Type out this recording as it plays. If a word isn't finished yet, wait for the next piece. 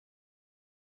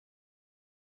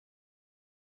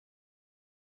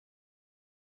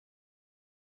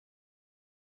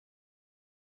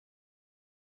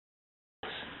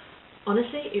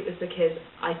Honestly, it was because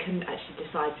I couldn't actually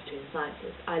decide between the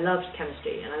sciences. I loved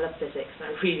chemistry and I loved physics and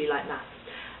I really liked maths.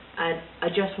 And I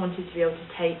just wanted to be able to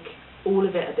take all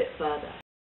of it a bit further.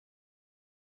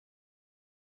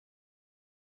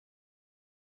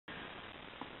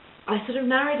 I sort of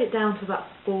narrowed it down to about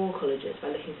 4 colleges by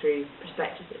looking through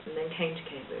prospectuses and then came to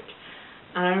Cambridge.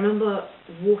 And I remember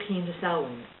walking into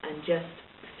Selwyn and just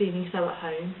feeling so at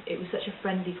home. It was such a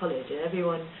friendly college and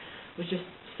everyone was just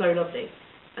so lovely.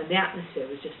 And the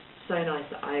atmosphere was just so nice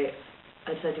that I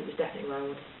decided it was definitely where I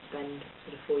wanted to spend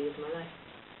sort of 4 years of my life.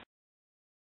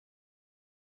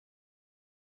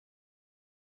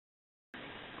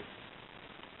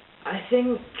 I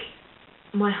think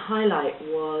my highlight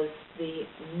was the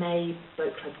May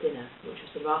boat club dinner, which was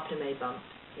sort of after May bump.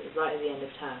 It was right at the end of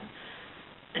term.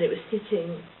 And it was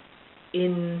sitting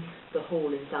in the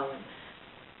hall in Selwyn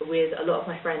with a lot of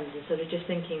my friends and sort of just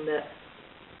thinking that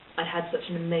I'd had such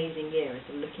an amazing year and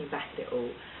sort of looking back at it all,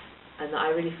 and that I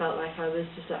really felt like I was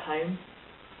just at home.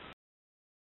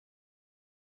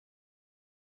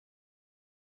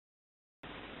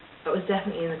 I was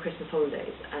definitely in the Christmas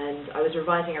holidays and I was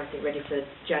revising everything ready for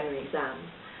January exams,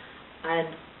 and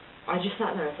I just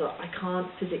sat there and thought, I can't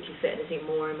physically fit anything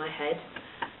more in my head,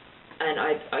 and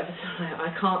I was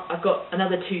like, I've got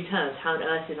another 2 terms, how on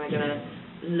earth am I going to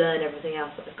learn everything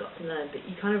else that I've got to learn? But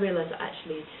you kind of realise that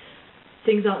actually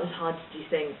things aren't as hard as you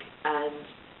think, and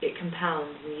it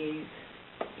compounds, and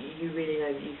you really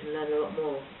know that you can learn a lot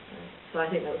more. So I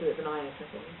think that was a bit of an eye-opener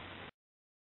for me.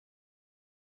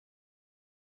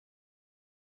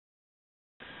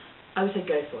 I would say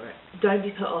go for it. Don't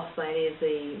be put off by any of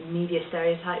the media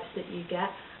stereotypes that you get,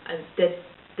 and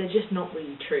they're just not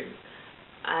really true.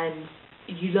 And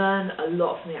you learn a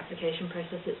lot from the application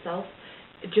process itself.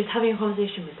 Just having a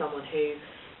conversation with someone who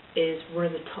is one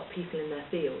of the top people in their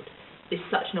field is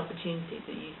such an opportunity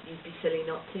that you'd be silly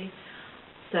not to.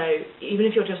 So even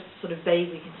if you're just sort of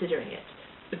vaguely considering it,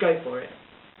 go for it.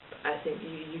 I think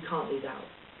you can't lose out.